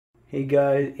Hey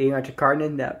guys, Dr.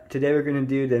 Cardin. Today we're going to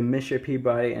do the Mr.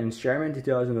 Peabody and Sherman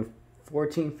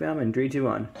 2014 film in 3, 2,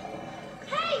 1.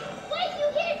 Hey! Wait, you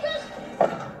can't just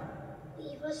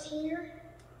leave us here?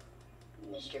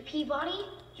 Mr. Peabody?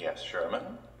 Yes,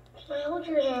 Sherman? Can I hold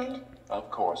your hand?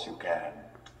 Of course you can.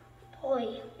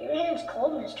 Boy, your hand's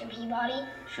cold, Mr. Peabody.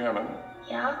 Sherman?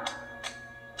 Yeah?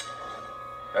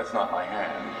 That's not my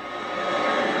hand.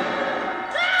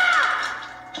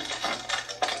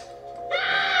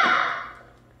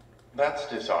 That's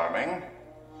disarming.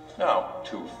 Now,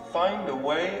 to find a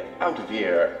way out of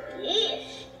here.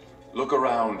 Yes. Look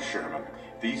around, Sherman.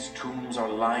 These tombs are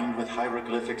lined with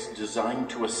hieroglyphics designed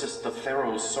to assist the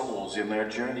pharaoh's souls in their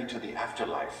journey to the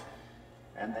afterlife.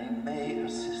 And they may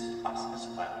assist us as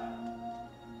well.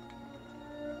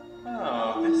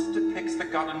 Oh, this depicts the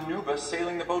god Anubis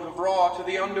sailing the boat of Ra to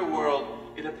the underworld.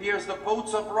 It appears the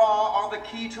boats of Ra are the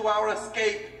key to our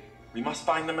escape. We must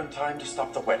find them in time to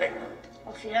stop the wedding.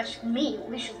 Well, if you ask me,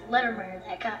 we should let her marry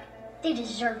that guy. They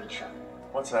deserve each other.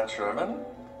 What's that, Sherman?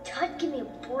 Tut, give me a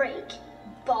break.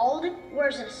 Bald,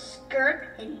 wears a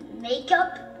skirt and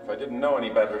makeup. If I didn't know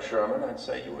any better, Sherman, I'd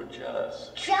say you were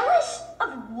jealous. Jealous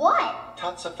of what?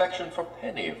 Tut's affection for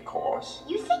Penny, of course.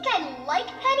 You think I like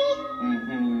Penny?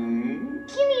 Mm-hmm.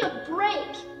 Give me a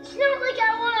break. It's not like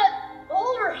I want to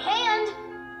hold her hand,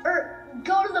 or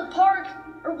go to the park,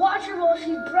 or watch her while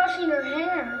she's brushing her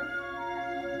hair.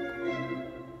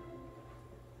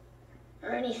 Or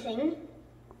anything.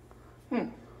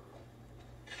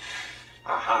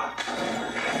 Aha.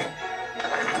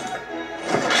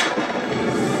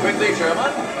 Quickly,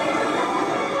 Sherman.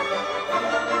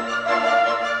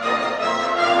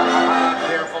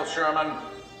 Careful, Sherman.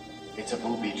 It's a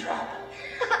booby trap.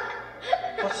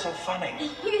 What's so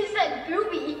funny? You said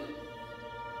booby.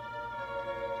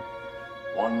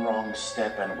 One wrong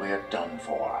step and we're done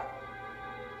for.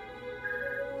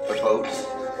 The boat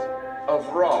of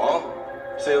Ra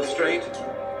sail straight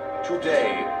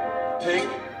today. Take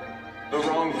the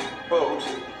wrong boat,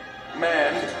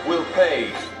 man will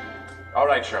pay. All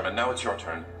right, Sherman, now it's your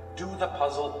turn. Do the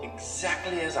puzzle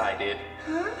exactly as I did.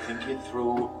 Huh? Think it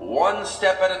through one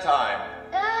step at a time.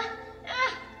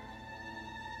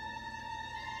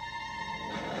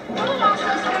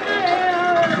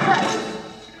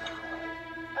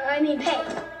 I mean, pay.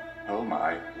 Oh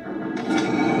my.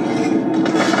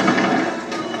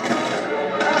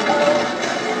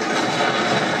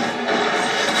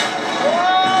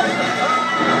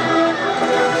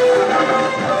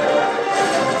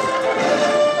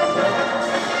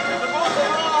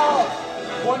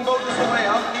 One boat is the way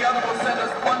out, the other will send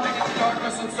us plunging into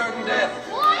darkness and certain death.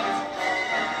 What?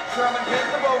 Sherman, get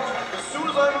the boat. As soon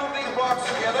as I move these blocks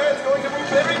together, it's going to move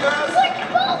very fast. Which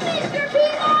boat, Mr.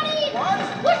 Peabody? What?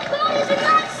 Which boat is it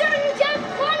not certain death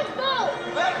plunge boat?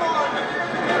 That one!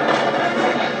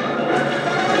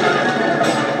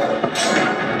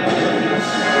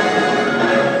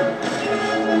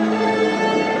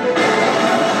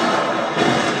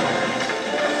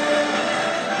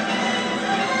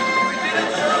 We did it,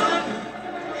 Sherman!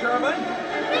 Sherman?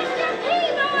 Mr.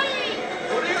 Peabody!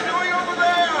 What are you doing over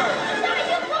there? I thought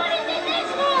you wanted in this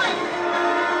one!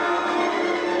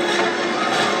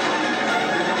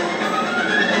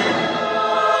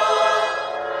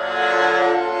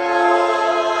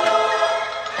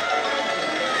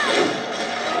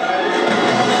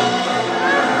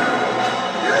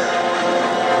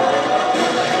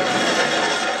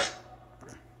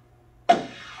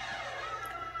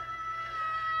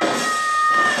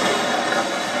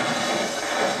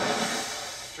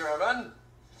 Sherman?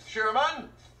 Sherman?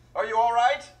 Are you all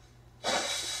right?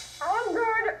 I'm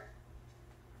good.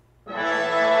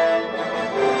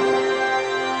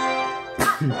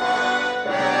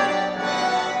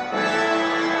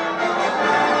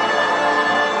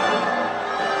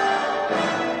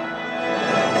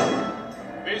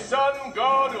 The sun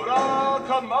god Ra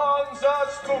commands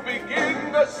us to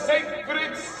begin the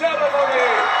sacred ceremony.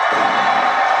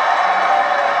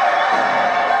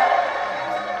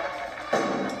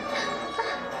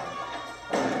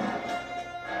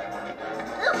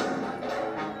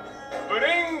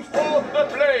 Bring forth the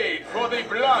blade for the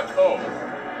blood oath.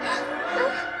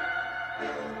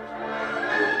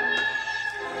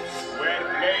 Where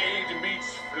blade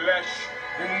meets flesh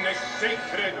in the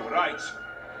sacred rite,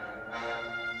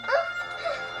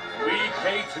 we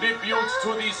pay tribute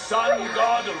to the sun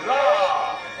god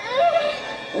Ra.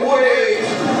 Wait!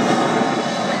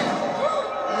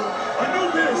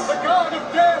 Anubis, the god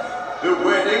of death. The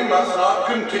wedding must not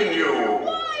continue.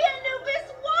 Why, Anubis,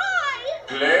 why?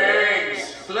 Plagues!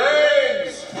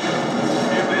 Plagues!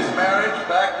 If this marriage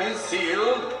pact is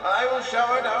sealed, I will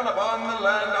shower down upon the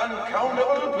land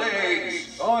uncountable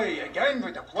plagues. Oi, again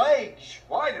with the plagues.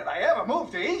 Why did I ever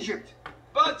move to Egypt?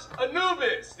 But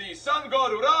Anubis, the sun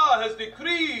god Ra, has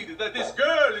decreed that this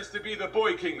girl is to be the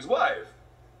boy king's wife.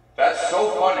 That's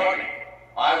so funny.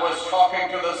 I was talking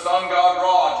to the sun god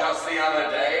Ra just the other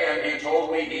day, and he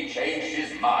told me he changed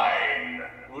his mind.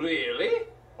 Really?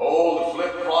 Old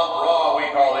flip-flop Ra, we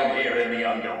call him here in the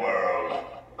underworld.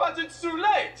 But it's too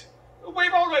late.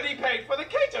 We've already paid for the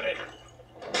catering.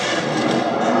 Too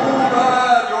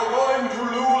bad, you're going to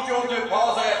lose your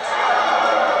deposit.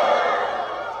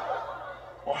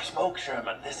 More smoke,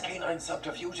 Sherman. This canine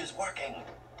subterfuge is working.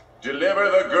 Deliver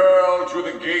the girl to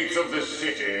the gates of the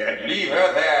city and leave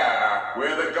her there,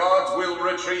 where the gods will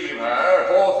retrieve her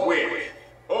forthwith.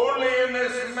 Only in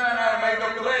this manner may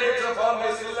the plagues upon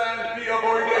this land be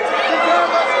avoided.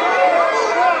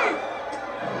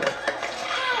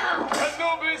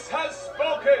 Anubis has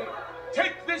spoken.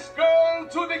 Take this girl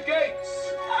to the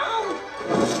gates.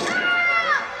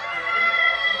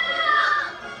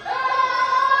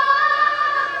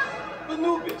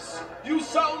 Anubis, you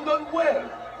sound unwell.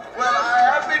 Well, I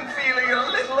have been feeling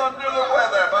a little under the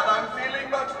weather, but I'm feeling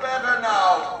much better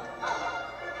now.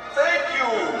 Thank you.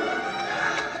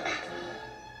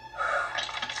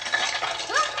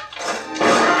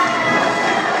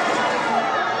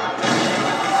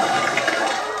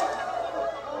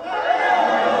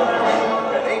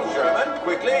 Penny, Sherman,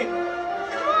 quickly.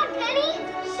 Come on, Penny.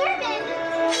 Sherman.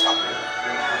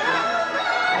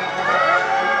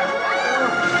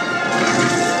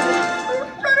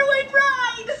 Runaway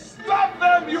bride. Stop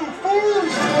them, you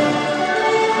fools!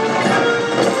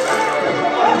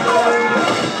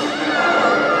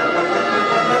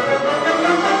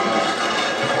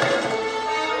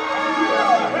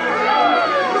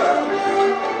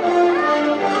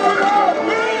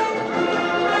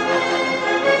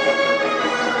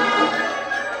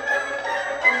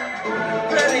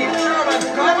 Penny, Sherman,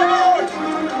 come aboard!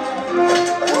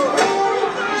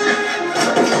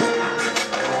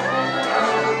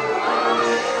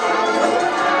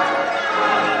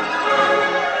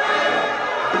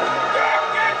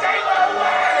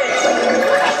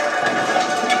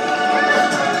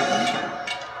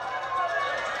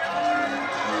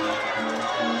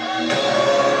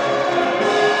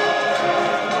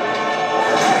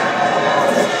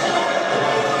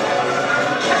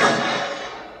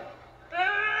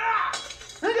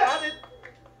 Got it.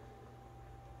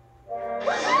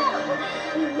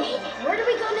 We made it. Where do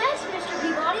we go next, Mr.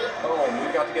 Peabody? Oh,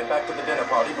 we got to get back to the dinner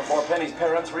party before Penny's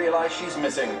parents realize she's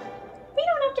missing. We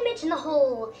don't have to mention the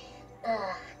whole,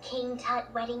 King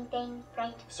Tut wedding thing,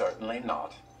 right? Certainly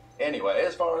not. Anyway,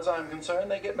 as far as I'm concerned,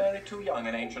 they get married too young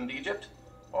in ancient Egypt.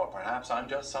 Or perhaps I'm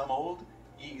just some old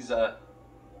geezer.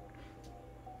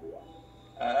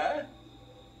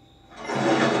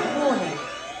 Warning.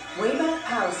 Wayback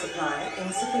power supply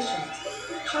insufficient.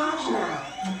 Charge now.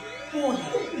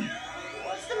 Warning.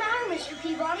 What's the matter, Mr.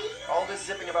 Peabody? All this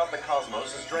zipping about the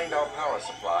cosmos has drained our power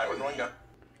supply. We're going to...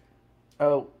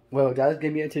 Oh, well, that's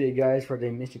going to be it today, guys, for the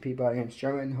Mr. Peabody and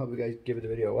Sherman. Hope you guys give the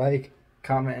video a like,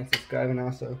 comment, and subscribe. And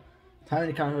also, time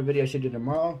to comment on the video I should do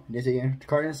tomorrow. This is Ian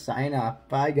Carden signing off.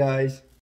 Bye, guys.